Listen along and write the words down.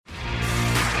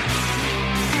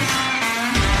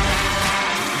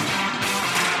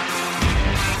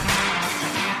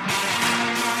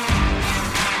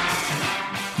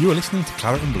You are listening to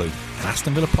Claret and Blue, an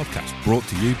Aston Villa podcast brought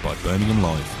to you by Birmingham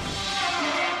Live.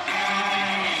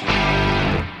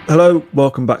 Hello,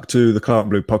 welcome back to the Claret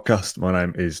and Blue podcast. My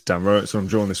name is Dan Roberts and I'm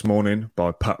joined this morning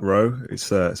by Pat Rowe.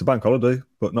 It's a bank holiday,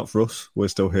 but not for us. We're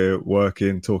still here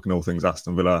working, talking all things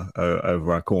Aston Villa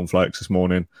over our cornflakes this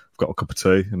morning. I've got a cup of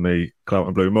tea and me Claret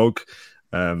and Blue mug.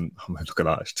 Look at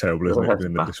that, it's terrible, isn't it? Been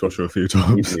in the dishwasher a few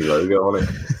times. New logo on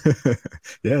it.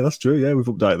 Yeah, that's true. Yeah, we've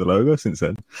updated the logo since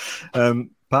then.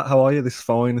 Pat, how are you this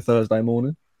fine Thursday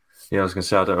morning? Yeah, I was going to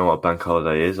say, I don't know what bank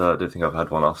holiday is. I don't think I've had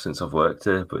one off since I've worked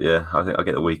here. But yeah, I think I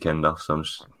get the weekend off, so I'm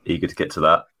just eager to get to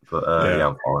that. But yeah,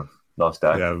 I'm fine. Nice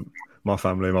day. Yeah, my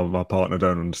family, my partner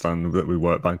don't understand that we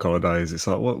work bank holidays. It's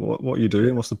like, what are you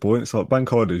doing? What's the point? It's like bank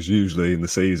holidays usually in the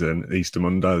season, Easter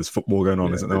Monday, there's football going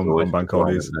on, isn't there, on bank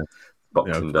holidays?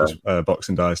 Boxing Day.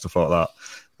 Boxing Day, stuff like that.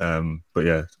 But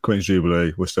yeah, Queen's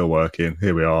Jubilee, we're still working.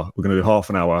 Here we are. We're going to do half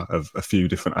an hour of a few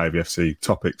different AVFC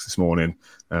topics this morning,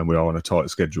 and we are on a tight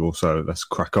schedule, so let's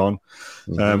crack on.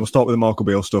 We'll start with the Michael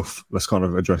Beale stuff. Let's kind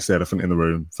of address the elephant in the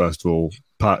room. First of all,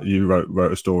 Pat, you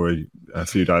wrote a story a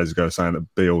few days ago saying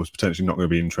that Beale was potentially not going to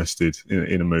be interested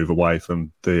in a move away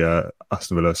from the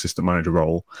Aston Villa assistant manager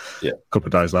role. Yeah. A couple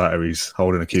of days later, he's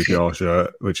holding a QPR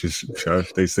shirt, which is,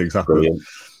 these things happen. Brilliant.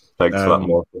 Thanks for that,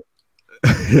 Michael.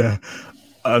 Yeah.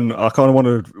 And I kind of want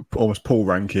to almost pull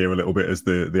rank here a little bit as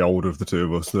the older of the two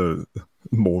of us, the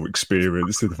more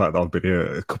experienced, the fact that I've been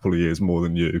here a couple of years more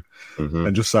than you,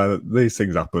 and just say that these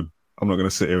things happen. I'm not going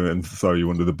to sit here and throw you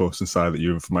under the bus and say that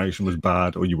your information was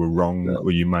bad or you were wrong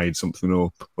or you made something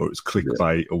up or it's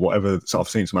clickbait or whatever. So I've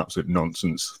seen some absolute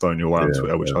nonsense thrown your way on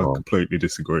Twitter, which I completely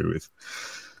disagree with.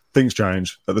 Things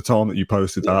change. At the time that you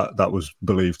posted that was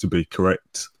believed to be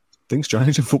correct. Things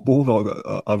change in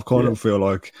football. I've kind of feel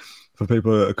like for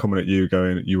people that are coming at you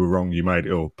going, you were wrong, you made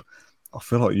it up, I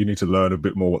feel like you need to learn a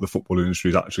bit more what the football industry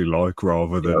is actually like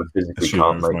rather than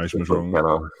assume information was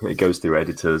wrong. It goes through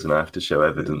editors and I have to show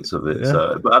evidence of it. Yeah.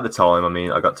 So, but at the time, I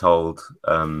mean, I got told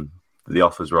the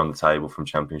offers were on the table from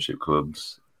Championship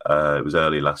clubs. It was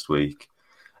early last week.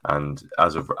 And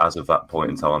as of that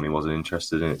point in time, he wasn't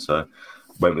interested in it. So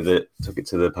went with it, took it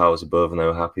to the powers above and they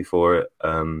were happy for it.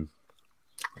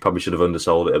 Probably should have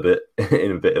undersold it a bit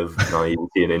in a bit of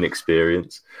naivety and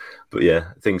inexperience. But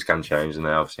yeah, things can change and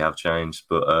they obviously have changed.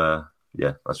 But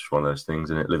yeah, that's just one of those things,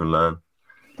 isn't it? Live and learn.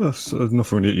 There's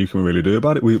nothing you can really do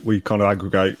about it. We kind of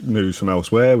aggregate news from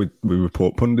elsewhere. We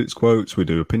report pundits' quotes. We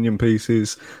do opinion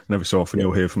pieces. And every so often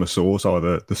you'll hear from a source,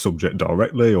 either the subject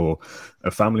directly or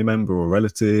a family member or a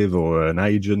relative or an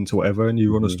agent or whatever, and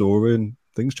you run a story and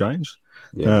things change.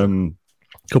 Yeah.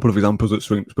 Couple of examples that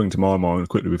spring to my mind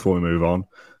quickly before we move on.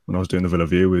 When I was doing the Villa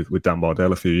View with Dan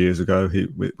Bardell a few years ago,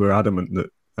 we were adamant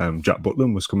that Jack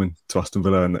Butland was coming to Aston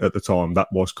Villa, and at the time that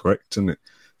was correct, and it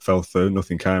fell through.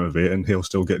 Nothing came of it, and he'll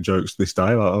still get jokes to this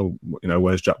day. Like,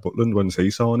 where's Jack Butland? When's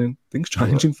he signing? Things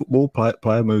change in football.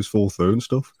 Player moves fall through and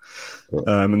stuff.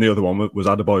 And the other one was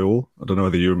Adebayor. I don't know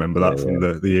whether you remember that from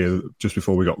the year just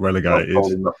before we got relegated.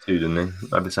 Not too, didn't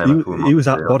he? He was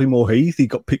at Bodymore Heath. He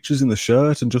got pictures in the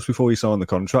shirt, and just before he signed the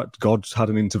contract, God had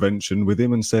an intervention with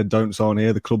him and said, "Don't sign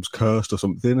here. The club's cursed or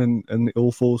something," and it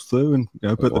all falls through. And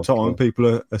but at the time, people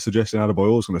are suggesting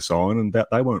Adebayor's going to sign, and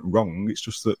they weren't wrong. It's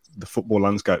just that the football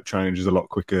landscape changes a lot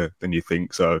quicker than you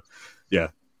think. So, yeah,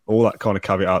 all that kind of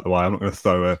caveat out the way. I'm not going to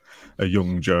throw a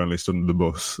young journalist under the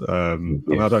bus. I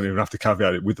don't even have to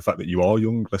caveat it with the fact that you are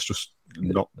young. Let's just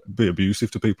not be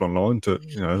abusive to people online.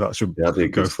 That should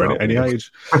go for any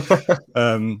age.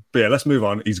 But yeah, let's move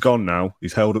on. He's gone now.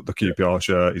 He's held up the QPR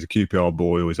shirt. He's a QPR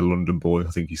boy, or he's a London boy,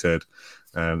 I think he said.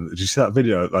 Did you see that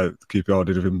video like QPR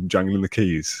did of him jangling the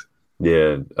keys?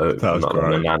 Yeah, that was great.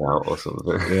 My nan out or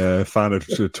something. Yeah, a fan had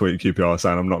tweeted QPR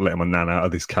saying, "I'm not letting my nan out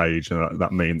of this cage," and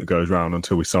that meme that goes round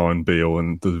until we sign Beale,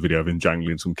 and there's a video of him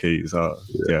jangling some keys.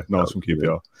 Nice from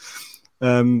QPR.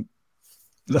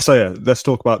 Let's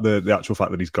talk about the actual fact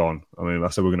that he's gone. I mean, I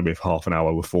said we're going to be half an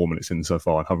hour. We're 4 minutes in so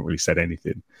far and haven't really said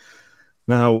anything.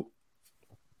 Now,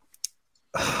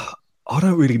 I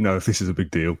don't really know if this is a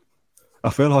big deal. I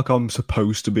feel like I'm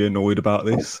supposed to be annoyed about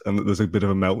this and that there's a bit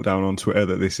of a meltdown on Twitter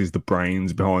that this is the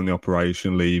brains behind the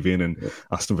operation leaving and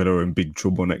Aston Villa are in big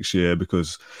trouble next year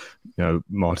because,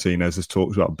 Martinez has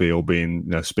talked about Beale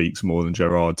being, speaks more than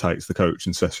Gerrard, takes the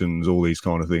coaching sessions, all these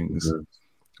kind of things.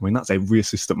 I mean, that's every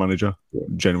assistant manager,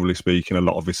 generally speaking. A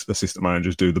lot of assistant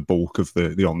managers do the bulk of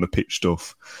the on-the-pitch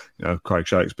stuff. Craig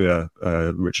Shakespeare,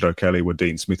 Richard O'Kelly were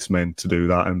Dean Smith's men to do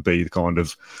that and be the kind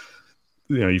of,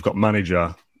 you've got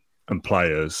manager and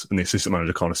players, and the assistant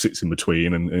manager kind of sits in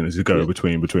between and is a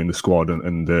go-between between the squad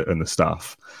and the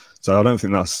staff. So I don't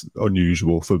think that's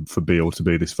unusual for Beale to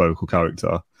be this vocal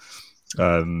character.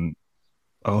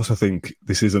 I also think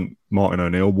this isn't Martin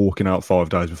O'Neill walking out 5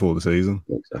 days before the season.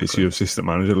 Exactly. It's your assistant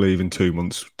manager leaving 2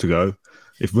 months to go.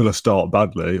 If Villa start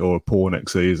badly or poor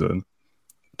next season,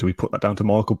 do we put that down to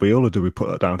Michael Beale or do we put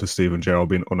that down to Steven Gerrard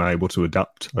being unable to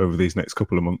adapt over these next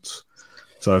couple of months?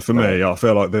 So for me, I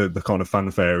feel like the kind of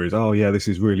fanfare is, oh yeah, this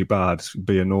is really bad.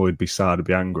 Be annoyed, be sad,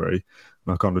 be angry.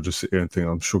 And I kind of just sit here and think,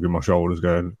 I'm shrugging my shoulders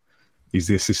going, he's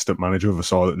the assistant manager of a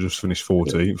side that just finished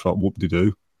 14th. It's like,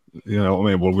 whoop-de-doo. You know what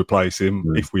I mean? We'll replace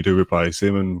him if we do replace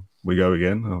him and we go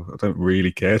again. I don't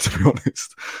really care, to be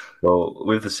honest. Well,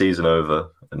 with the season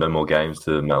over and no more games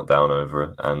to melt down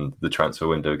over, and the transfer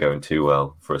window going too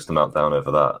well for us to melt down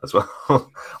over that as well.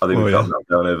 I think we've got to melt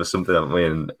down over something, haven't we?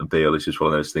 And Beale is just one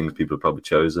of those things people have probably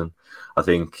chosen. I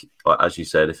think, as you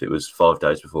said, if it was 5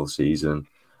 days before the season,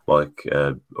 or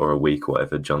a week or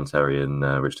whatever, John Terry and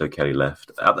Richard O'Kelly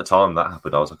left. At the time that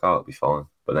happened, I was like, oh, it'll be fine.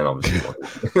 But then obviously,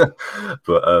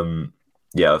 but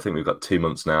I think we've got 2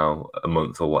 months now, a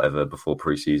month or whatever before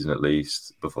pre-season at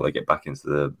least, before they get back into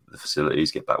the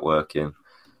facilities, get back working.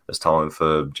 There's time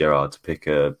for Gerrard to pick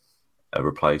a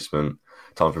replacement,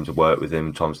 time for him to work with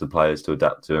him, time for the players to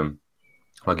adapt to him.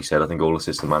 Like you said, I think all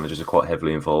assistant managers are quite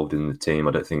heavily involved in the team.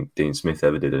 I don't think Dean Smith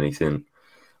ever did anything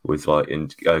with in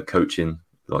coaching,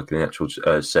 like in the actual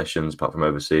sessions, apart from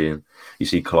overseeing. You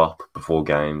see Klopp before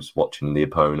games watching the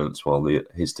opponents while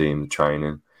his team are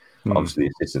training. Obviously,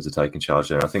 the assistants are taking charge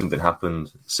there. I think that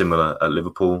happened similar at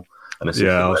Liverpool. I was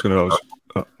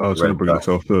going to bring this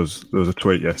up. There was a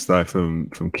tweet yesterday from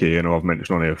Keane, who I've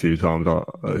mentioned on here a few times.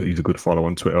 He's a good follow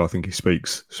on Twitter. I think he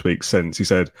speaks sense. He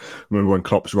said, remember when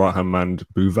Klopp's right-hand man,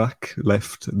 Buvac,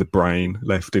 left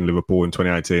in Liverpool in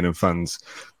 2018 and fans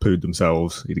pooed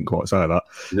themselves. He didn't quite say that.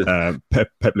 Yeah.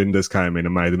 Pep Linders came in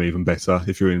and made them even better.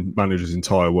 If your manager's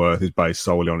entire worth is based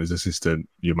solely on his assistant,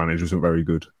 your manager isn't very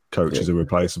good. Coaches are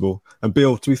replaceable. And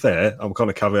Beale, to be fair, I'm kind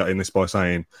of caveating this by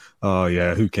saying, oh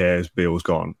yeah, who cares? Beale's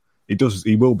gone.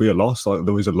 He will be a loss. Like,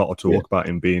 there is a lot of talk about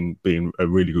him being a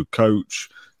really good coach,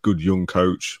 good young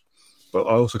coach. But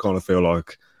I also kind of feel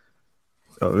like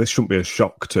this shouldn't be a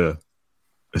shock to,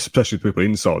 especially people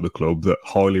inside the club, that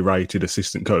highly rated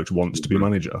assistant coach wants to be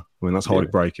manager. I mean, that's hardly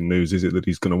breaking news, is it? That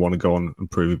he's going to want to go on and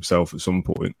prove himself at some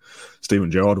point. Steven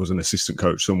Gerrard was an assistant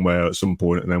coach somewhere at some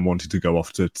point and then wanted to go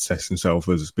off to test himself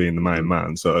as being the main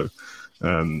man. So,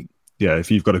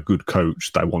 if you've got a good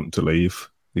coach, they want to leave.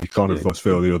 You kind of must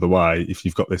feel the other way. If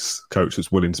you've got this coach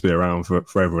that's willing to be around for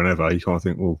forever and ever, you kind of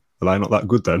think, well, are they not that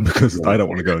good then? Because they don't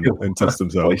want to go and test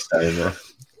themselves. I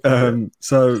mean,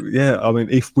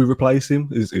 if we replace him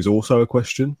is also a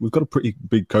question. We've got a pretty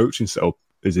big coaching setup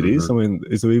as it is. I mean,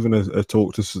 is there even a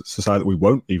talk to say that we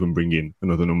won't even bring in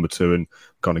another number 2 and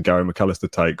kind of Gary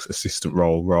McAllister takes assistant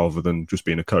role rather than just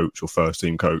being a coach or first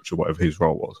team coach or whatever his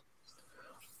role was?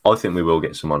 I think we will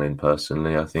get someone in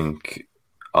personally. I think,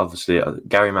 obviously,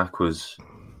 Gary Mack was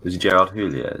he Gerard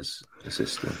Houllier's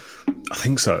assistant? I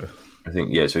think so. I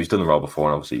think, so he's done the role before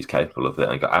and obviously he's capable of it.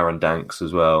 And you've got Aaron Danks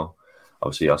as well.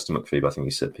 Obviously, Austin McPhee, I think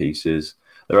he's set pieces.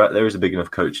 There is a big enough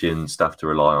coaching staff to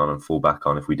rely on and fall back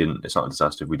on. If we didn't, it's not a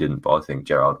disaster if we didn't, but I think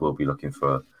Gerrard will be looking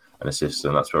for an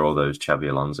assistant. That's where all those Xabi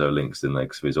Alonso links in there,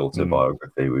 because of his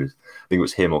autobiography was, I think it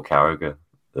was him or Carragher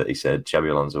that he said,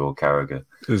 Xabi Alonso or Carragher.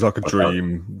 It was like a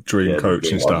dream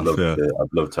coaching staff.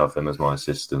 I'd love to have him as my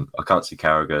assistant. I can't see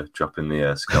Carragher dropping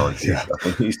the sky. I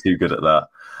think he's too good at that.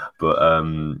 But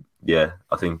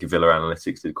I think Villa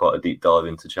Analytics did quite a deep dive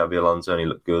into Xabi Alonso and he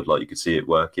looked good. Like, you could see it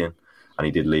working. And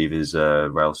he did leave his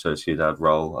Real Sociedad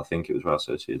role. I think it was Real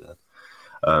Sociedad.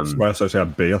 Real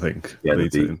Sociedad B, I think. Yeah, the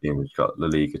B team, which got La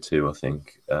Liga 2, I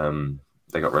think.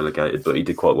 They got relegated, but he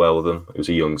did quite well with them. It was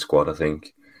a young squad, I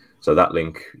think. So that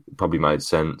link probably made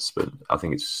sense, but I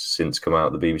think it's since come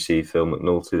out, the BBC film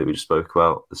McNulty that we just spoke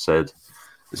about has said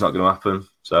it's not going to happen.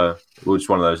 So we're just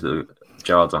one of those that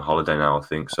Gerrard's on holiday now, I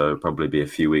think, so it'll probably be a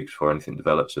few weeks before anything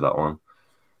develops with that one.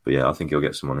 But I think he'll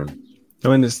get someone in. I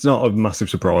mean, it's not a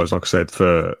massive surprise, like I said,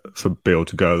 for Beale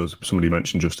to go. There's somebody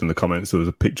mentioned just in the comments, there was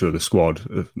a picture of the squad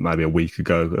maybe a week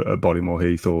ago at Bodymore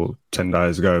Heath or 10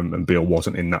 days ago, and Beale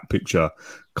wasn't in that picture,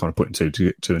 kind of putting two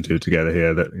and two together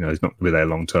here that, he's not going to be there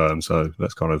long term. So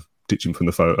let's kind of ditch him from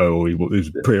the photo, or he might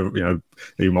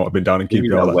have been down in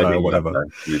QPR that day or whatever.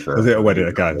 Was it a wedding?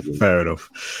 Okay, fair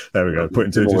enough. There we go.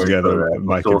 Putting two together and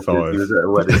making 5. Was it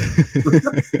a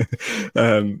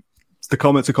wedding? The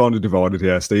comments are kind of divided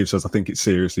here. Steve says, I think it's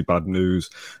seriously bad news.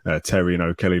 Terry and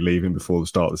O'Kelly leaving before the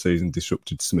start of the season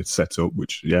disrupted Smith's setup,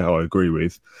 which, I agree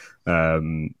with.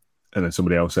 And then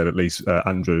somebody else said,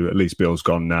 Andrew, at least Beale's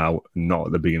gone now, not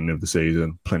at the beginning of the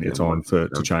season. Plenty of time to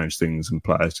change things and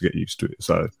players to get used to it.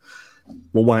 So,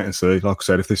 we'll wait and see. Like I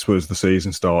said, if this was the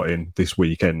season starting this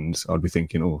weekend, I'd be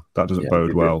thinking, oh, that doesn't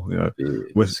bode well.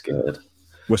 We're scared.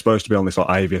 We're supposed to be on this like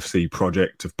AVFC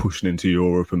project of pushing into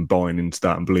Europe and buying into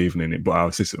that and believing in it. But our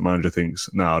assistant manager thinks,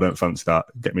 no, I don't fancy that.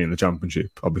 Get me in the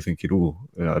Championship. I'll be thinking,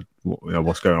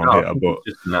 what's going on here? But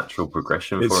it's just natural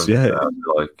progression for him. Yeah.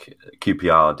 Like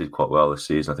QPR did quite well this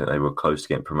season. I think they were close to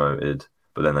getting promoted,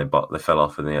 but then they fell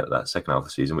off in that second half of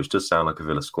the season, which does sound like a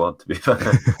Villa squad, to be fair.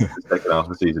 The second half of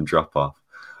the season drop off.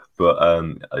 But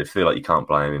I feel like you can't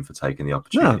blame him for taking the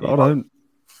opportunity. No, I don't.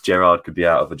 Gerrard could be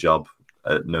out of a job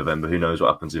at November. Who knows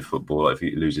what happens in football? Like if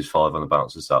he loses 5 on the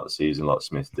bounce to start the season, like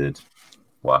Smith did,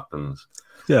 what happens?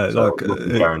 Yeah, so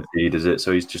nothing guaranteed, is it?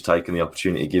 So he's just taking the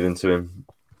opportunity given to him.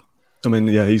 I mean,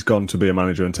 yeah, he's gone to be a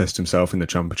manager and test himself in the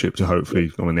Championship to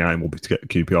hopefully. I mean, the aim will be to get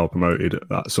QPR promoted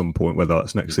at some point, whether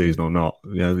that's next season or not.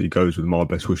 He goes with my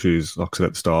best wishes. Like I said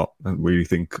at the start, I don't really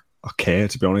think I care,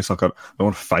 to be honest. Like I don't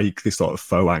want to fake this sort of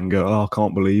faux anger. Oh, I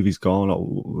can't believe he's gone.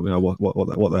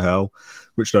 What the hell?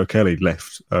 Which though Kelly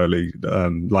left early,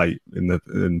 late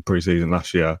in pre-season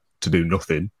last year to do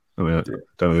nothing. I mean, I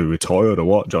don't know if he retired or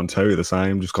what. John Terry the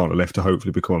same, just kind of left to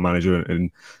hopefully become a manager and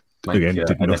again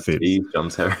did nothing. John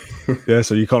Terry. Yeah,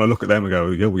 so you kind of look at them and go,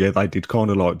 yeah, they did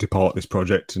kind of like depart this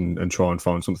project and try and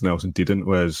find something else and didn't.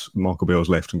 Whereas Michael Beale's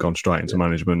left and gone straight into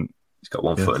management. He's got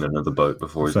one foot in another boat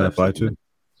before he's left.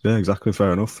 Yeah, exactly.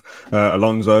 Fair enough.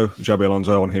 Xabi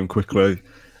Alonso, on him quickly.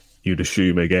 You'd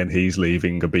assume again he's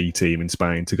leaving a B team in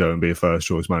Spain to go and be a first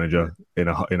choice manager in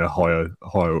a higher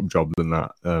up job than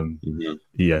that.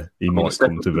 Yeah, he might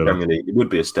come to Villa. It would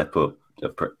be a step up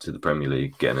to the Premier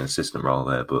League, getting an assistant role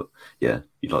there. But yeah,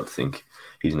 you'd like to think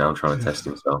he's now trying to test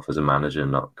himself as a manager,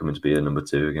 not coming to be a number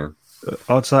 2 again.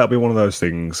 I'd say it'll be one of those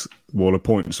things. We'll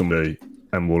appoint somebody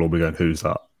and we'll all be going, who's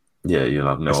that? Yeah, you'll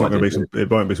have no idea. It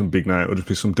won't be some big name. It'll just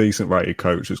be some decent rated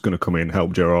coach that's going to come in,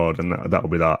 help Gerrard, and that'll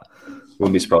be that.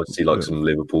 Wouldn't be surprised to see like some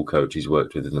Liverpool coach he's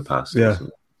worked with in the past. Yeah,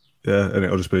 and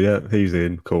it'll just be, he's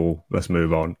in, cool, let's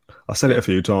move on. I said it a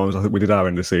few times. I think we did our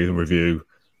end of season review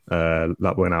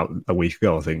that went out a week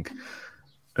ago, I think,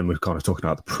 and we're kind of talking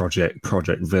about the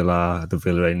Project Villa, the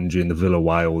Villa engine, the Villa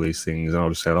way, all these things, and I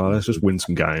just said, let's just win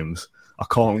some games. I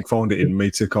can't find it in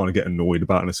me to kind of get annoyed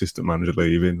about an assistant manager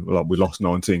leaving. Like, we lost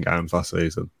 19 games last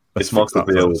season. If Michael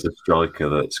Beale was a striker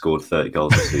that scored 30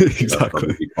 goals a season,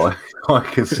 exactly. Quite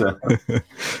concerned.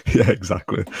 Yeah,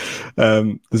 exactly.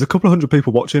 There's a couple of hundred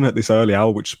people watching at this early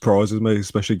hour, which surprises me,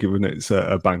 especially given it's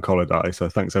a bank holiday. So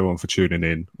thanks everyone for tuning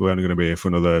in. We're only going to be here for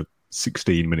another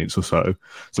 16 minutes or so.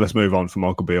 So let's move on from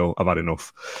Michael Beale. I've had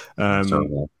enough.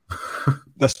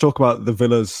 Let's talk about the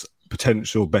Villa's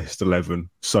potential best 11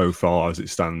 so far as it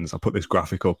stands. I put this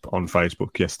graphic up on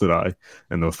Facebook yesterday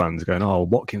and there were fans going,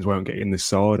 Watkins won't get in this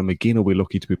side and McGinn will be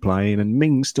lucky to be playing and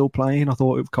Ming's still playing. I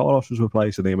thought if Carlos was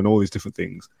replacing him and all these different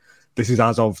things. This is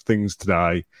as of things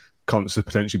today. Constance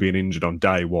potentially being injured on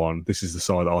day one. This is the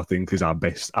side that I think is our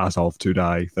best as of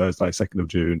today, Thursday, 2nd of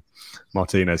June.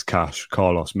 Martinez, Cash,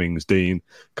 Carlos, Mings, Dean,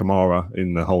 Kamara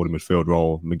in the holding midfield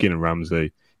role, McGinn and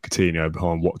Ramsey, Coutinho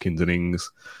behind Watkins and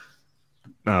Ings.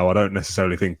 Now, I don't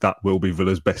necessarily think that will be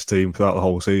Villa's best team throughout the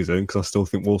whole season because I still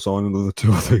think we'll sign another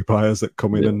 2 or 3 players that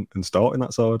come in and start in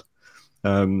that side.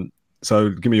 So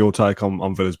give me your take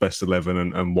on Villa's best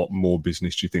 11 and what more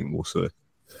business do you think we'll see?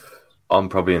 I'm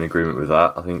probably in agreement with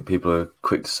that. I think people are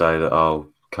quick to say that,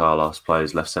 Carlos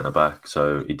plays left centre-back,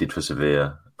 so he did for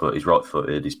Sevilla, but he's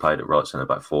right-footed. He's played at right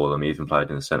centre-back for them. He even played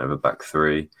in the centre of a back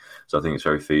 3. So I think it's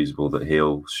very feasible that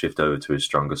he'll shift over to his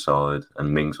stronger side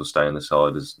and Mings will stay on the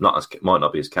side might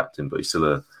not be his captain, but he's still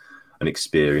an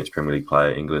experienced Premier League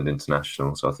player, England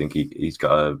international. So I think he's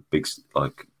got a big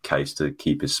case to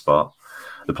keep his spot.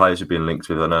 The players who've been linked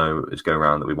with, I know it's going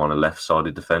around that we want a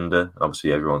left-sided defender.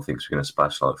 Obviously, everyone thinks we're going to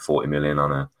splash like 40 million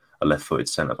on a left-footed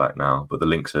centre-back now. But the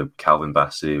links are Calvin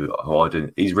Bassey,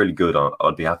 who he's really good.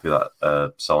 I'd be happy with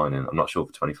that signing. I'm not sure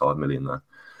for 25 million though.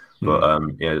 But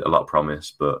a lot of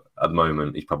promise. But at the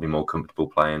moment, he's probably more comfortable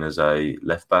playing as a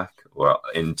left-back, or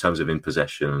in terms of in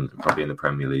possession, probably in the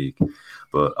Premier League.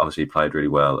 But obviously, he played really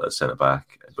well at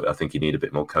centre-back. But I think you need a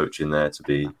bit more coaching there to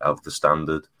be of the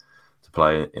standard to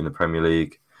play in the Premier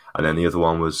League. And then the other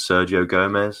one was Sergio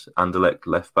Gomez, Anderlecht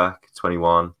left-back,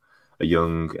 21, a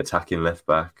young attacking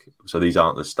left-back. So these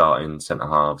aren't the starting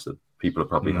centre-halves that people are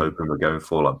probably hoping we're going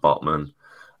for, like Botman.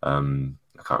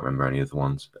 I can't remember any other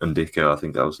ones. Ndicka, I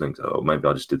think that was linked. Or maybe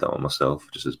I just did that one myself,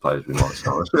 just as players we might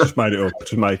start. Just made it up.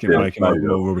 Just make it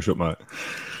more rubbish up, mate.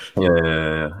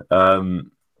 Yeah.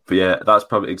 But yeah, that's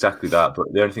probably exactly that.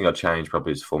 But the only thing I'd change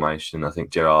probably is formation. I think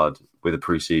Gerrard, with a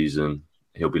pre-season,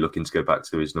 he'll be looking to go back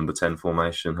to his number 10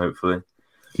 formation, hopefully.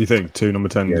 Do you think 2 number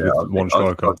 10s with one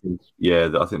striker? I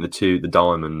think the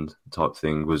diamond type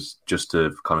thing was just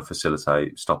to kind of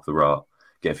facilitate, stop the rot,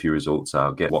 get a few results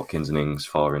out, get Watkins and Ings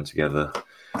firing together.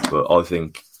 But I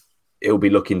think he'll be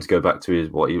looking to go back to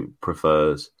what he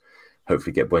prefers.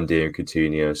 Hopefully get Buendia and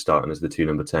Coutinho starting as the 2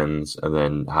 number 10s, and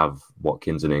then have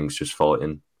Watkins and Ings just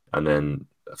fighting, and then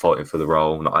fighting for the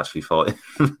role, not actually fighting.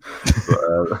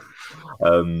 But,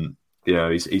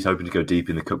 he's hoping to go deep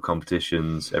in the cup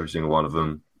competitions, every single one of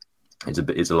them.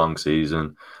 It's a long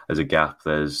season. There's a gap.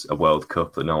 There's a World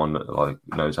Cup that no one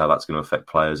knows how that's going to affect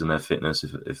players and their fitness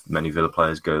if many Villa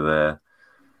players go there.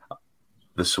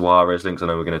 The Suarez links, I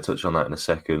know we're going to touch on that in a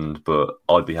second, but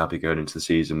I'd be happy going into the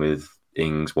season with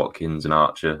Ings, Watkins and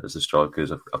Archer as the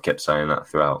strikers. I've kept saying that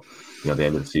throughout the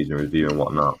end of the season review and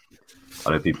whatnot.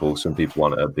 I know some people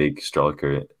want a big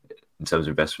striker in terms of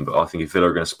investment, but I think if Villa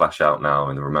are going to splash out now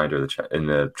in the remainder of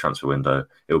the transfer window,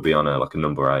 it'll be on a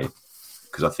number 8.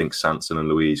 Because I think Sanson and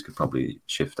Louise could probably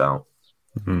shift out.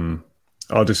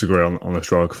 I disagree on the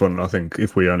striker front. I think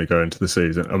if we only go into the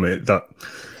season, I mean, that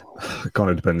kind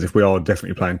of depends. If we are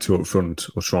definitely playing 2 up front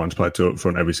or trying to play 2 up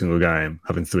front every single game,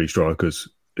 having 3 strikers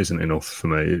isn't enough for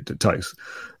me. It takes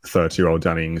 30-year-old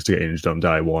Danny Ings to get injured on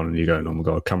day one, and you're going, oh my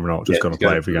God, Cameron Archer's going to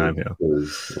play every game here.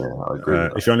 I agree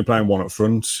if you're only playing 1 up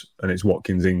front and it's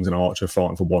Watkins, Ings and Archer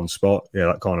fighting for 1 spot,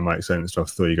 that kind of makes sense to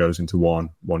have 3 goes into one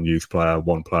youth player,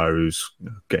 1 player who's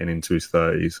getting into his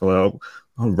 30s. Although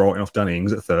I'm writing off Danny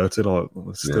Ings at 30,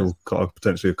 still got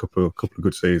potentially a couple of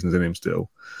good seasons in him still.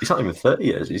 He's not even 30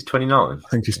 years, he's 29. I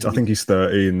think he's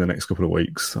 30 in the next couple of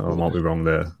weeks. I might be wrong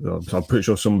there. I'm pretty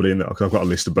sure somebody in there, because I've got a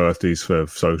list of birthdays for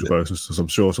social posts, so I'm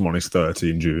sure someone is 30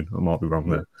 in June. I might be wrong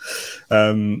there.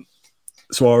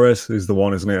 Suarez is the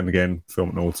one, isn't it? And again, Phil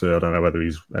McNulty, I don't know whether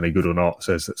he's any good or not,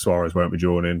 says that Suarez won't be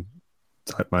joining.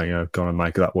 Kind of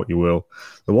make that what you will.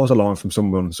 There was a line from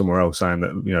someone somewhere else saying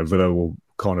that Villa will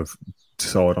kind of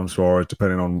decide on Suarez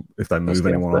depending on if they move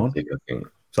anyone on. I think.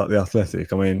 Is that the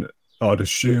Athletic? I mean, I'd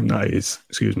assume that is.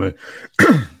 Excuse me.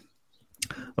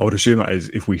 I would assume that is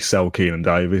if we sell Keenan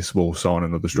Davis, we'll sign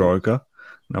another striker.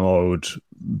 Now, I would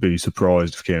be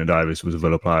surprised if Keenan Davis was a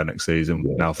Villa player next season.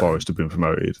 Now Forest have been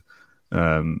promoted.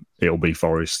 It'll be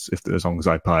Forest as long as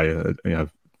they pay a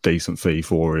decent fee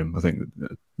for him. I think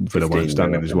Villa won't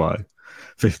stand in his way.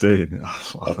 15.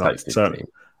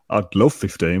 I'd love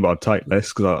 15, but I'd take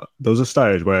less because there was a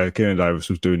stage where Keenan Davis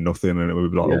was doing nothing, and it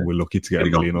would be like, we're lucky to get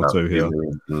 $1 million or 2 here.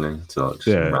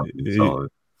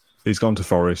 He's gone to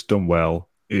Forest, done well.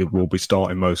 He will be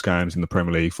starting most games in the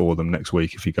Premier League for them next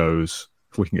week if he goes.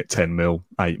 If we can get 10 mil,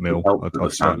 8 mil,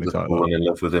 I'd certainly take that. Falling in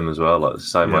love with him as well, like the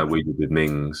same way we did with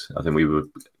Mings. I think we were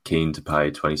keen to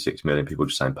pay 26 million. People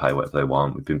just saying pay whatever they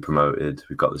want. We've been promoted.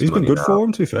 We've got this. He's been good for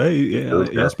him, to be fair. He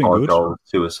has been good. 5 goals,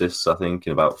 2 assists, I think,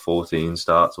 in about 14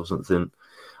 starts or something.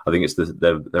 I think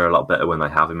they're a lot better when they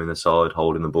have him in the side,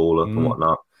 holding the ball up and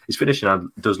whatnot. His finishing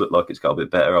does look like it's got a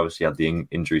bit better. Obviously, he had the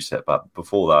injury setback.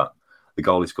 Before that, the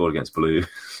goal he scored against Blue.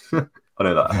 I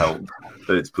know that helped,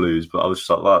 but it's Blues. But I was just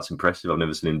like, wow, that's impressive. I've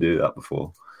never seen him do that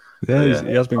before. Yeah,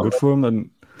 he has been good for him. And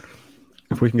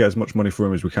if we can get as much money for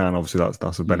him as we can, obviously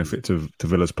that's a benefit to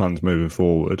Villa's plans moving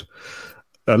forward.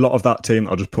 A lot of that team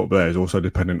I'll just put up there is also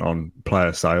dependent on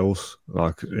player sales.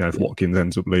 Like, if Watkins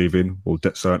ends up leaving, we'll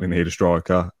certainly need a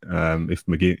striker. If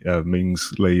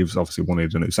Mings leaves, obviously we'll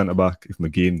need a new centre-back. If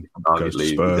McGinn goes to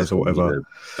Spurs or whatever.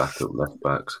 Backup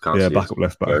left-backs. Backup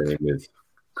left-back. With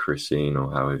Christine,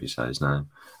 or however you say his name.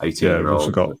 18-year-old. Yeah, we've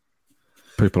also got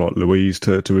people like Louise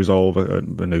to resolve a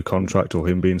new contract or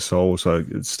him being sold. So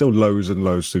it's still loads and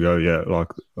loads to go. Yeah,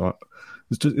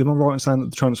 am I right in saying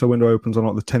that the transfer window opens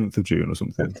on the 10th of June or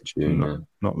something? 10th of June,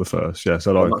 not the 1st. Yeah,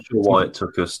 so I'm not sure why it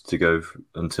took us to go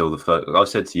until the 1st. I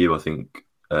said to you, I think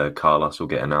Carlos will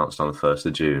get announced on the 1st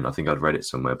of June. I think I'd read it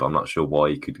somewhere, but I'm not sure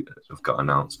why he could have got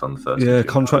announced on the 1st of June. Yeah,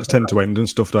 contracts tend to end and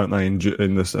stuff, don't they, in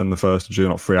the 1st of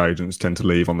June? Like free agents tend to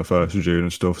leave on the 1st of June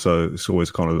and stuff, so it's always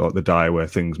kind of like the day where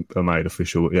things are made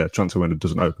official. But yeah, transfer window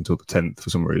doesn't open until the 10th for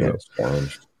some reason.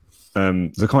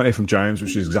 There's a comment here from James,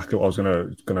 which is exactly what I was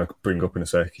going to bring up in a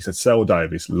sec. He said, sell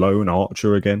Davis, loan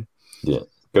Archer again. Yeah.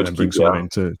 Go to bring someone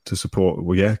in to support.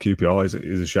 Well, yeah, QPR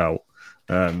is a shout.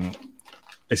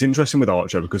 It's interesting with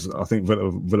Archer because I think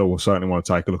Villa will certainly want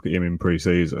to take a look at him in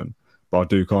pre-season, but I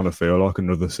do kind of feel like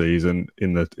another season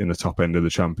in the top end of the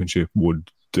Championship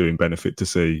would do him benefit to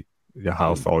see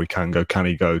how far he can go. Can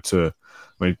he go to?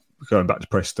 I mean, going back to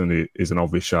Preston is an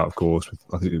obvious shout, of course.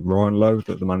 I think it's Ryan Lowe,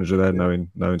 the manager there,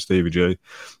 knowing Stevie G,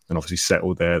 and obviously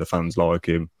settled there. The fans like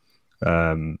him.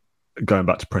 Going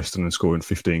back to Preston and scoring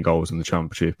 15 goals in the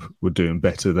Championship would do him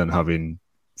better than having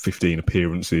 15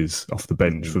 appearances off the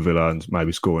bench for Villa and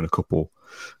maybe scoring a couple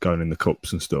going in the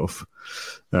cups and stuff.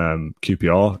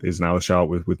 QPR is now a shout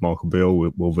with Michael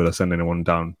Beale. Will Villa send anyone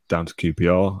down to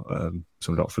QPR?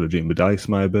 Something like for the Jim Badace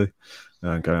maybe,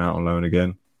 going out on loan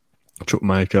again. Chuck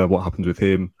Maker, what happens with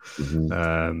him?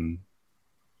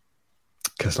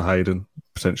 Kessler Hayden,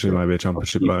 potentially maybe a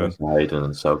championship loan. Kessler Hayden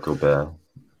and so Gilbert.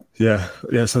 Yeah.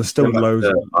 So there's still loads.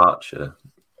 Archer.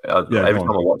 Every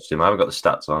time I watched him, I haven't got the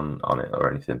stats on it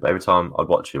or anything, but every time I'd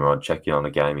watch him or I'd check in on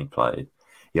a game he played,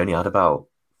 he only had about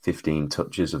 15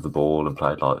 touches of the ball and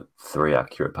played like 3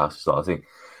 accurate passes. Like, I think,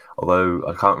 although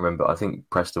I can't remember, I think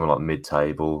Preston were like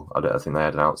mid-table. I think they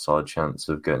had an outside chance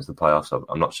of going to the playoffs.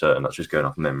 I'm not certain. That's just going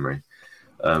off memory.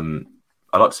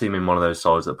 I'd like to see him in one of those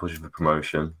sides that pushes for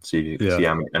promotion. See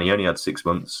how many, and he only had 6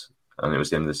 months, and it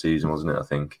was the end of the season, wasn't it? I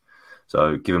think.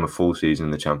 So give him a full season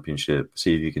in the Championship.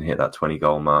 See if you can hit that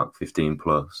 20-goal mark, 15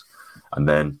 plus, and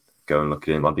then go and look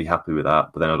at him. I'd be happy with that.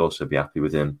 But then I'd also be happy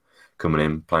with him coming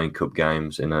in, playing cup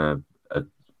games in a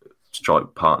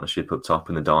strike partnership up top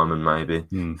in the Diamond, maybe,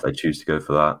 if they choose to go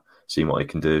for that, seeing what he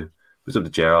can do. It's up to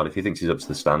Gerrard. If he thinks he's up to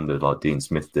the standard, like Dean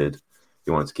Smith did,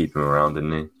 he wanted to keep him around,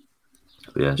 didn't he?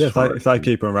 If they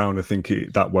keep him around, I think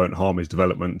that won't harm his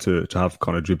development to have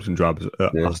kind of dribs and drabs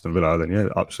at Aston Villa. Then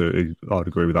absolutely, I'd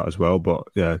agree with that as well. But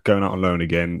yeah, going out on loan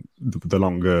again, the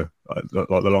longer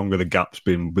the gap's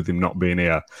been with him not being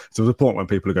here. So there's a point when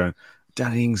people are going,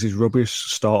 Danny Ings is rubbish.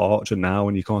 Start Archer now,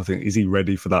 and you kind of think, is he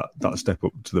ready for that step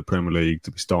up to the Premier League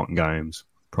to be starting games?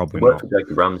 Probably not. For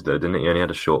Jacob Ramsdale, didn't he? He only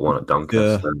had a short one at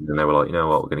Doncaster, and they were like, you know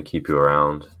what, we're going to keep you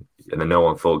around. And then no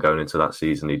one thought going into that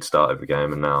season he'd start every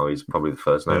game, and now he's probably the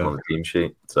first name on the team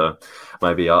sheet. So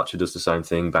maybe Archer does the same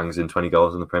thing, bangs in 20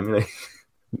 goals in the Premier League.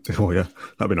 Oh, yeah,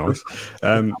 that'd be nice.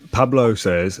 Pablo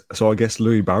says, so I guess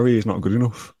Louis Barry is not good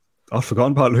enough. I've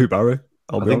forgotten about Louis Barry.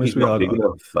 I'll be honest with you. Big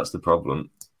enough. That's the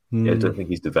problem. Yeah, I don't think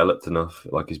he's developed enough.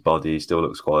 Like, his body still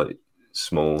looks quite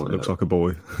small. Looks like a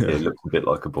boy. Yeah, he looks a bit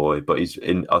like a boy. But he's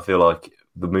in. I feel like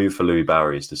the move for Louis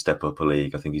Barry is to step up a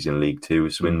league. I think he's in League 2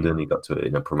 with Swindon. He got to it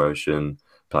in a promotion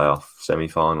playoff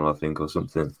semi-final, I think, or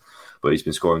something. But he's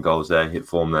been scoring goals there, hit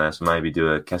form there. So maybe do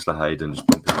a Kessler Hayden, just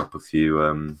bump him up a few,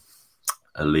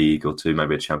 a league or two,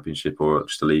 maybe a championship or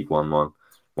just a League 1-1.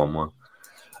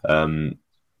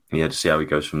 Yeah, to see how he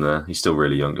goes from there. He's still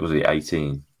really young. Was he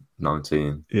 18,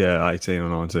 19? Yeah, 18 or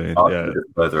 19. Archer's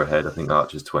further ahead. I think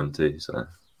Archer's 20. So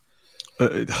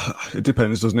it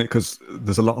depends, doesn't it? Because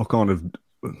there's a lot of kind of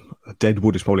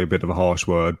deadwood is probably a bit of a harsh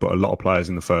word, but a lot of players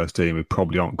in the first team who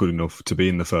probably aren't good enough to be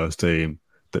in the first team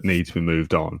that need to be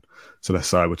moved on. So let's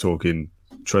say we're talking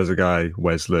Trezeguet,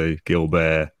 Wesley,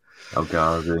 Gilbert, El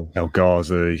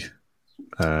Ghazi,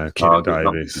 Keenan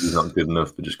Davis. He's not good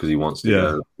enough, but just because he wants to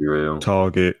go, let's be real.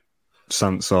 Target,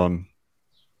 Sanson,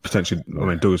 potentially. I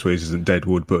mean, Douglas Luiz isn't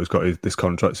deadwood, but he's got this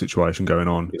contract situation going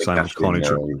on. Same with Connie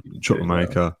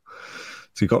Chukwuemeka.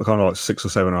 So you've got kind of like 6 or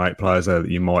 7 or 8 players there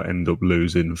that you might end up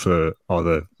losing for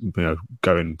either,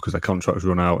 going because their contracts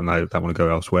run out and they want to go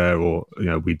elsewhere, or,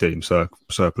 we deem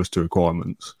surplus to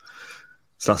requirements.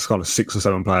 So that's kind of 6 or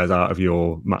 7 players out of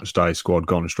your match day squad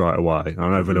gone straight away. And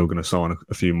I know Villa are going to sign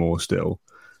a few more still,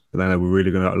 but then they were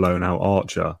really going to loan out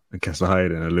Archer and Kessler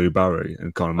Hayden and Lou Barry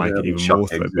and kind of make it even more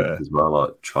threadbare. As well,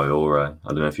 like Traore. I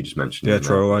don't know if you just mentioned him.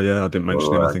 Traore, I didn't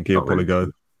mention him. I think he'll probably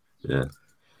go. Yeah.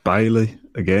 Bailey,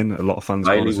 again, a lot of fans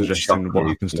are suggesting what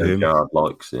happens to him. Gerrard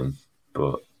likes him,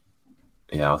 but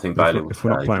yeah, I think Bailey. If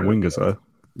we're not playing wingers, though.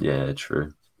 Yeah,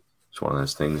 true. It's one of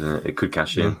those things, isn't it? It could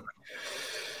cash in.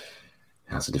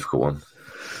 That's a difficult one.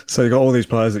 So you've got all these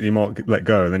players that you might let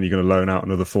go, and then you're going to loan out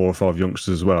another 4 or 5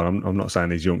 youngsters as well. I'm not saying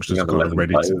these youngsters are kind of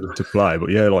ready to play,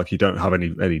 but yeah, like you don't have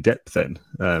any depth then.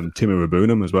 Timo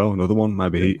Rabunam as well, another one.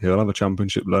 Maybe he'll have a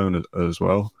championship loan as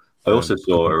well. I also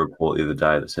saw a report the other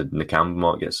day that said Nakamba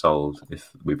might get sold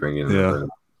if we bring in a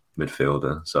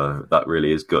midfielder. So that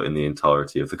really is gutting the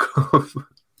entirety of the club.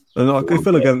 And like,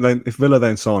 if Villa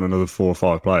then sign another 4 or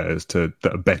 5 players that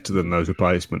are better than those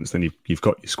replacements, then you've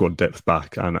got your squad depth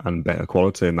back and better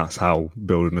quality, and that's how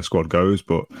building a squad goes.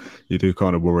 But you do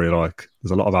kind of worry, like, there's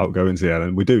a lot of outgoings here,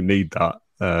 and we do need that.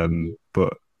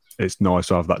 But it's nice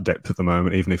to have that depth at the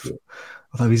moment, even if...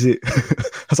 Although, is it,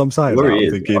 as I'm saying,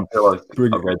 I'm thinking, I feel like I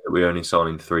read that we're only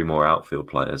signing 3 more outfield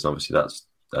players. Obviously, that's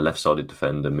a left-sided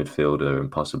defender, midfielder,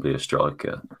 and possibly a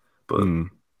striker. But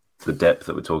the depth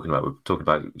that we're talking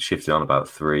about shifting on about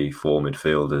 3-4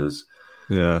 midfielders.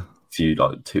 Yeah. A few,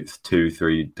 like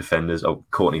 2-3 defenders. Oh,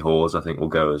 Courtney Hawes, I think, will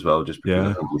go as well, just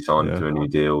because we signed him to a new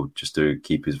deal just to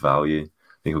keep his value.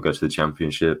 I think he'll go to the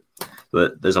Championship.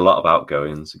 But there's a lot of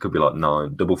outgoings. It could be like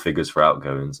 9 double figures for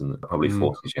outgoings, and it probably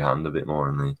forces your hand a bit more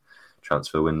in the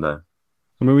transfer window.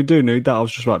 I mean, we do need that. I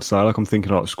was just about to say, like, I'm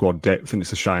thinking like squad depth, and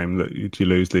it's a shame that you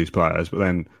lose these players. But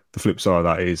then the flip side of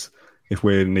that is, if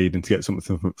we're needing to get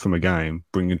something from a game,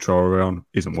 bringing Traore on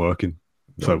isn't working.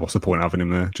 So what's the point of having him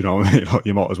there? Do you know what I mean? Like,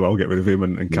 you might as well get rid of him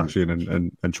and cash in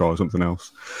and try something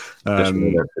else. Especially when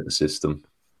they don't fit the system.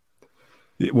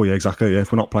 Well, yeah, exactly. Yeah,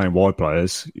 if we're not playing wide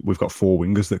players, we've got 4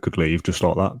 wingers that could leave just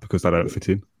like that because they don't fit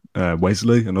in.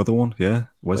 Wesley, another one. Yeah,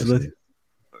 Wesley.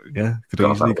 Yeah, could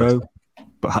easily go.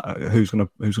 But who's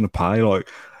gonna pay? Like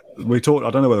we talked, I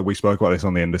don't know whether we spoke about this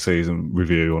on the end of season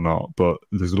review or not, but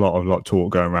there's a lot of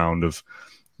talk going around of,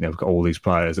 we've got all these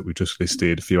players that we just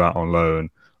listed, a few out on loan.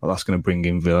 Well, that's going to bring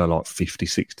in Villa like 50,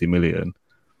 60 million.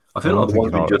 I feel like the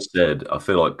ones we just said, I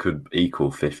feel like could equal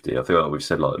 50. I feel like we've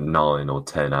said like 9 or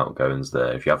 10 outgoings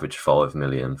there. If you average 5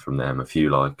 million from them, I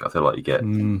feel like you get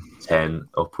 10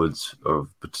 upwards of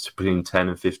between 10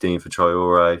 and 15 for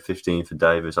Traore, 15 for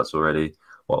Davis. That's already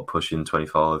pushing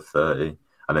 25, 30.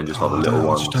 And then just like the little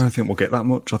ones. I don't think we'll get that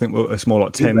much. I think it's more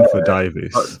like 10 for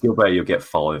Davis. Gilbert, you'll get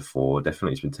 5 for.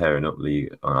 Definitely, he's been tearing up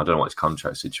league. I don't know what his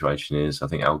contract situation is. I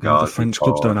think El Ghazi. The French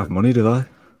clubs don't have money, do they?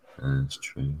 That's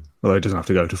true. Well, he doesn't have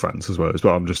to go to France as well. But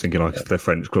I'm just thinking, like, if they're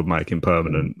French club making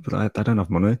permanent, but they don't have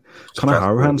money. Conor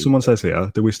Hourihane, someone says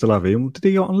here, do we still have him? Did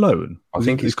he go on loan? I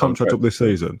think his contract up this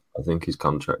season. I think his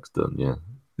contract's done, yeah.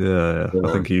 Yeah.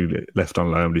 I think he left on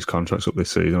loan, but his contract's up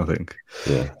this season, I think.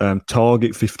 Yeah.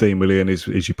 Target 15 million is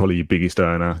probably your biggest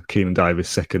earner. Keenan Davis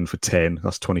second for 10.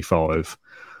 That's 25.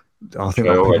 I think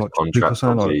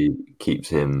contract keeps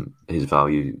his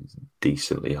value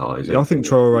decently high. Yeah, I think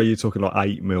Traore, you're talking like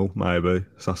 8 mil maybe.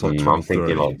 So that's like 23. I'm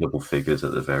thinking like double figures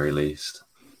at the very least.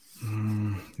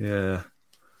 Yeah.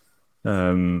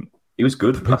 He was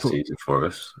good last season for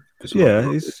us.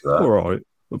 Yeah, he's all right.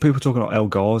 But people talking about El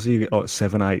Ghazi, you get like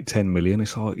 7, 8, 10 million.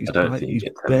 It's like he's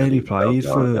barely played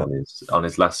for on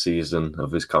his last season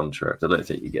of his contract. I don't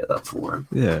think you get that for him.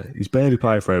 Yeah, he's barely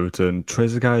played for Everton.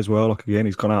 Trezeguet as well. Like again,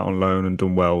 he's gone out on loan and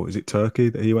done well. Is it Turkey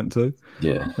that he went to?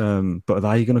 Yeah. But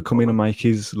are they going to come in and make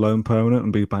his loan permanent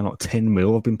and be paying like 10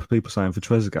 mil? I've been people saying for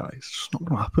Trezeguet. It's just not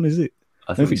going to happen, is it?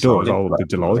 If it does, I'll be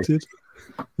delighted.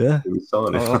 Yeah.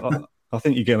 I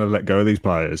think you're going to let go of these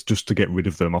players just to get rid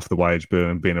of them off the wage bill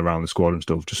and being around the squad and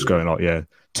stuff. Just going like,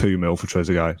 2 mil for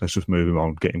Trezeguet. Let's just move him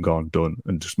on, get him gone, done,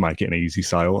 and just make it an easy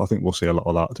sale. I think we'll see a lot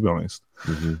of that, to be honest.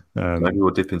 Maybe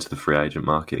we'll dip into the free agent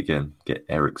market again. Get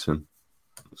Ericsson,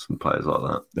 some players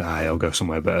like that. He'll go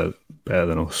somewhere better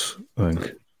than us, I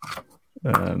think.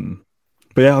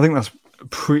 But yeah, I think that's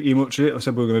pretty much it. I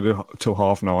said we were going to do till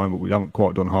 9:30, but we haven't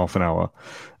quite done half an hour.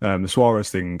 The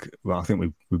Suarez thing, well, I think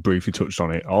we briefly touched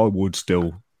on it. I would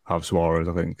still have Suarez.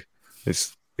 I think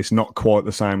it's not quite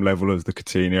the same level as the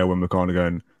Coutinho when we're kind of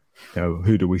going,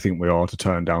 who do we think we are to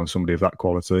turn down somebody of that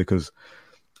quality? Because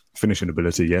finishing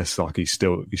ability, yes, like he's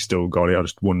still got it. I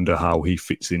just wonder how he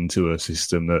fits into a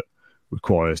system that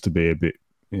requires to be a bit,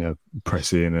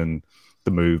 pressing and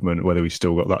the movement, whether he's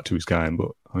still got that to his game. But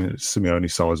I mean,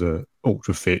 Simeone's sides are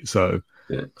ultra fit, so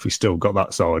if he's still got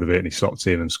that side of it and he slots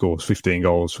in and scores 15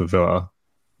 goals for Villa,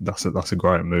 that's a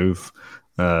great move.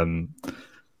 Part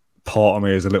of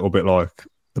me is a little bit like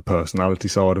the personality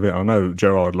side of it. I know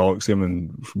Gerrard likes him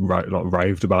and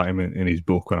raved about him in his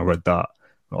book when I read that.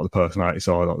 Like the personality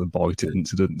side, like the bite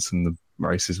incidents and the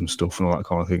racism stuff and all that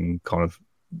kind of thing, kind of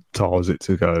ties it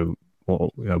to go.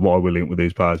 What are we linked with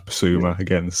these players? Basuma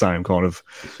again, the same kind of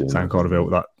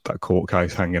ilk, that court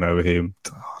case hanging over him.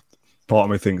 Part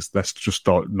of me thinks let's just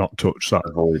not touch that.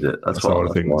 Avoid it. That's my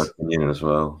opinion as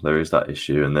well. There is that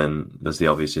issue, and then there's the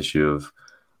obvious issue of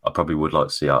I probably would like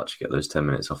to see Archie get those 10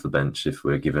 minutes off the bench if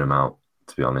we're giving him out.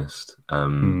 To be honest,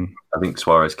 I think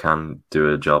Suarez can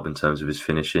do a job in terms of his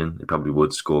finishing. He probably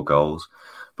would score goals,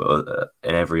 but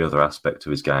in every other aspect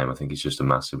of his game, I think he's just a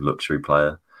massive luxury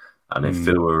player. And if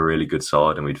Villa were a really good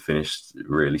side and we'd finished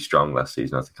really strong last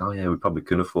season, I think, we probably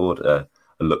couldn't afford a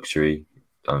luxury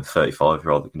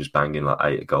 35-year-old that can just bang in like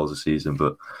 8 goals a season.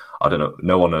 But I don't know.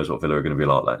 No one knows what Villa are going to be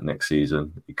like next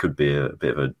season. It could be a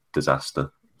bit of a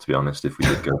disaster, to be honest, if we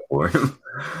did go for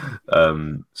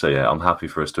him. So, yeah, I'm happy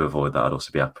for us to avoid that. I'd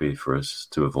also be happy for us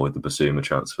to avoid the Basuma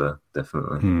transfer,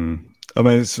 definitely. I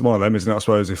mean, it's one of them, isn't it? I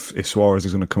suppose if Suarez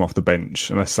is going to come off the bench,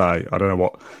 and let's say, I don't know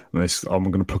what, I'm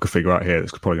going to pluck a figure out here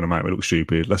that's probably going to make me look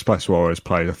stupid. Let's play Suarez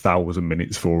plays 1,000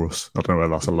 minutes for us. I don't know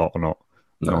whether that's a lot or not.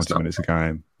 90 minutes a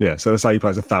game. Yeah, so let's say he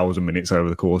plays 1,000 minutes over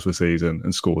the course of a season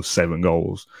and scores 7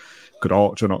 goals. Could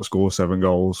Archer not score 7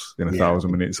 goals in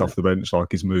 1,000 minutes off the bench?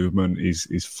 Like his movement is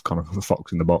kind of a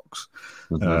fox in the box.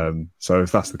 So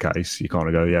if that's the case, you kind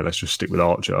of go, let's just stick with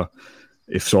Archer.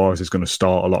 if Suarez is going to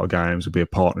start a lot of games and be a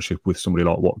partnership with somebody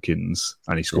like Watkins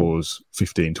and he scores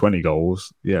 15, 20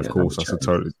 goals, of course, that's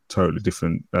a totally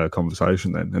different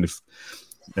conversation then. And if,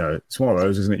 it's one of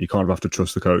those, isn't it? You kind of have to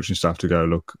trust the coaching staff to go,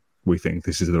 look, we think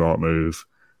this is the right move.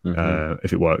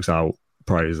 If it works out,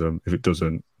 praise them. If it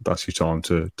doesn't, that's your time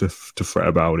to fret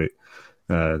about it.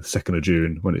 The 2nd of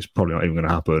June, when it's probably not even going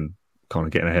to happen, kind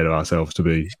of getting ahead of ourselves to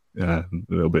be a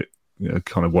little bit,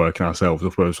 kind of working ourselves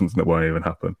up over something that won't even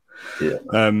happen.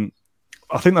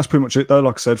 I think that's pretty much it, though.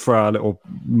 Like I said, for our little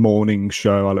morning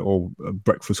show, our little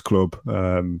breakfast club,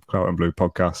 Claret and Blue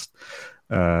podcast.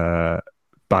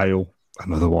 BEALE,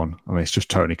 another one. I mean, it's just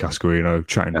Tony Cascarino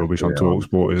chatting rubbish on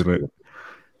TalkSport, isn't it?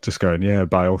 Just going,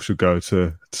 BEALE should go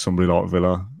to somebody like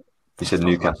Villa. He said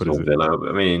Newcastle or Villa.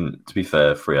 I mean, to be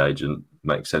fair, free agent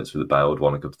makes sense for the BEALE would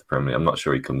want to go to the Premier League. I'm not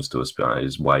sure he comes to us, but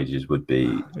his wages would be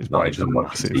massive.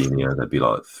 They'd be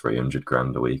like 300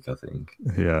 grand a week, I think.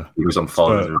 Yeah, he was on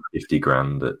 550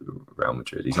 grand at Real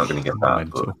Madrid. He's not going to get that.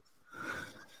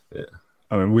 But,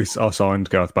 I mean, I signed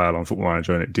Gareth Bale on Football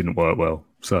Manager and it didn't work well.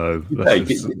 So I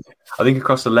think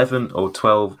across 11 or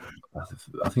 12.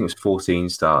 I think it was 14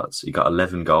 starts. He got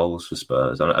 11 goals for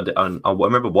Spurs. I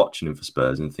remember watching him for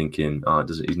Spurs and thinking,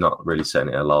 he's not really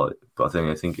setting it alight. But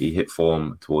I think he hit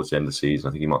form towards the end of the season.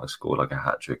 I think he might have scored like a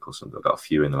hat trick or something. Got a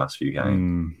few in the last few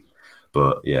games.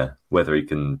 But whether he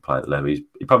can play at the level,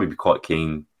 he'd probably be quite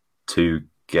keen to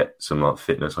get some like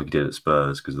fitness like he did at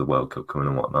Spurs because of the World Cup coming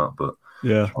and whatnot. But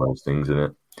one of those things, in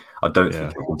it. I don't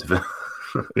think he'll come to Villa.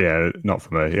 Not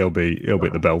for me. He'll be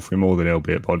at the Belfry more than he'll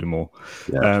be at Bodymore.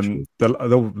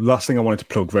 The last thing I wanted to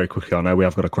plug very quickly, I know we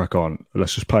have got to crack on.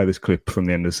 Let's just play this clip from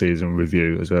the end of the season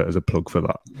review as a plug for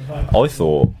that. I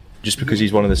thought just because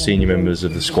he's one of the senior members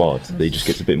of the squad, that he just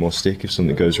gets a bit more stick if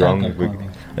something goes wrong.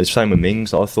 It's the same with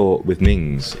Mings. I thought with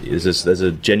Mings, there's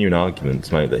a genuine argument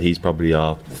to make that he's probably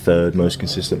our 3rd most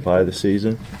consistent player this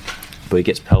season. But he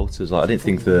gets pelters. Like, I didn't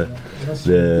think the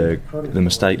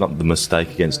mistake, like the mistake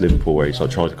against Liverpool, where he tried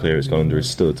to clear it's gone under his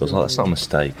studs. I was like, that's not a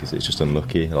mistake. It's just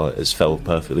unlucky. Like, it's fell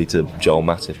perfectly to Joel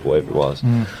Matip, whatever it was.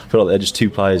 I feel like they're just 2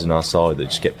 players on our side that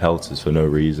just get pelters for no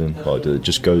reason. Like, it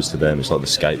just goes to them. It's like the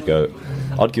scapegoat.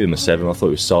 I'd give him a 7. I thought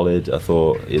it was solid. I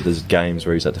thought there's games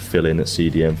where he's had to fill in at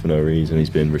CDM for no reason. He's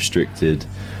been restricted.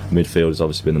 Midfield has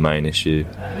obviously been the main issue,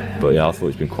 but I thought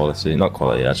he's been quality. Not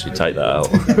quality, actually, take that out.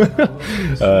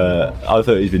 I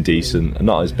thought he's been decent,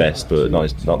 not his best, but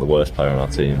not the worst player on our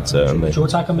team. Certainly. Do you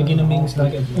attack him again and Mings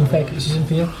like unfair criticism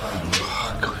for you?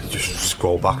 Just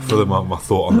scroll back for them. My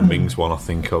thought on the Mings one, I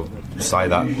think I'll say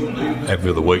that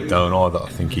every other week, don't I? That I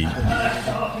think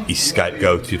he's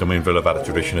scapegoated. I mean, Villa have had a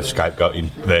tradition of scapegoating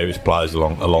various players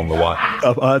along the way.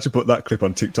 I actually put that clip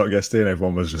on TikTok yesterday and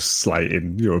everyone was just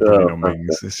slating your opinion on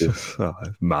Mings. It's just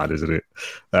mad, isn't it?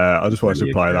 I just wanted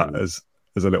to play that as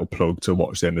a little plug to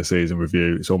watch the end of the season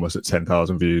review. It's almost at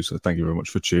 10,000 views, so thank you very much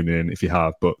for tuning in if you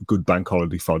have. But good bank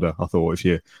holiday fodder, I thought, if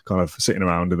you're kind of sitting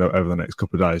around over the next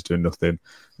couple of days doing nothing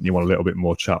and you want a little bit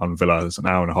more chat on Villa. There's an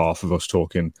hour and a half of us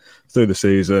talking through the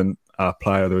season, our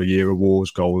Player of the Year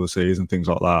awards, goal of the season, things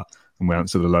like that. And we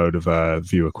answered a load of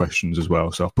viewer questions as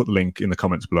well. So I'll put the link in the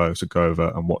comments below, so go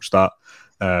over and watch that.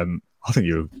 I think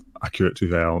you're accurate to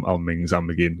there on Mings and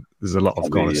McGinn. There's a lot of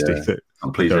kind of stick that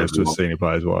goes to a senior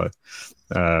player's way.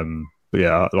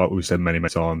 But like we said many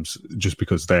times, just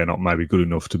because they're not maybe good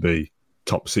enough to be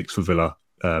top 6 for Villa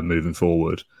moving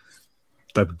forward,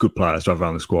 they're good players to have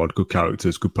around the squad, good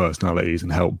characters, good personalities,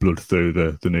 and help blood through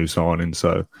the new signings.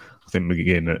 So I think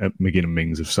McGinn and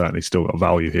Mings have certainly still got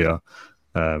value here.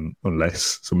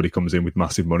 Unless somebody comes in with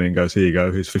massive money and goes, here you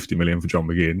go, here's 50 million for John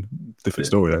McGinn. Different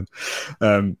story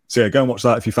then. So go and watch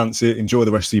that if you fancy it. Enjoy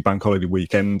the rest of your bank holiday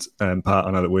weekend. Pat,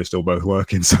 I know that we're still both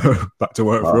working, so back to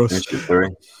work for us.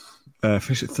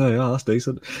 Finish at 3. That's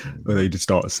decent. Well, he did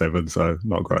start at 7, so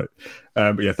not great.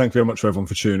 But thank you very much for everyone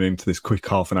for tuning in to this quick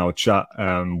half an hour chat.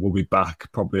 We'll be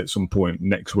back probably at some point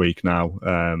next week now,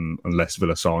 unless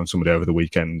Villa sign somebody over the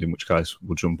weekend, in which case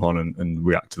we'll jump on and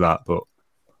react to that. But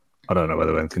I don't know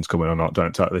whether anything's coming or not.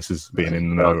 Don't take this as being in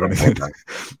the know or anything.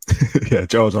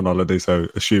 Joel's on holiday, so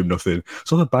assume nothing.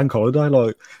 It's like a bank holiday.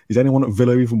 Like, is anyone at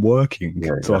Villa even working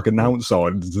to like announce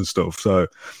signs and stuff? So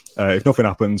if nothing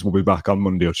happens, we'll be back on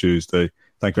Monday or Tuesday.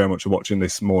 Thank you very much for watching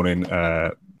this morning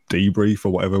debrief or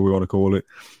whatever we want to call it.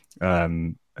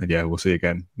 And we'll see you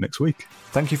again next week.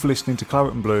 Thank you for listening to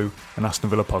Claret and Blue, an Aston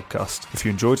Villa podcast. If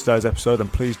you enjoyed today's episode, then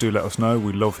please do let us know.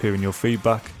 We love hearing your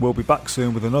feedback. We'll be back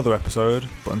soon with another episode,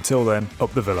 but until then,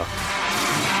 up the Villa.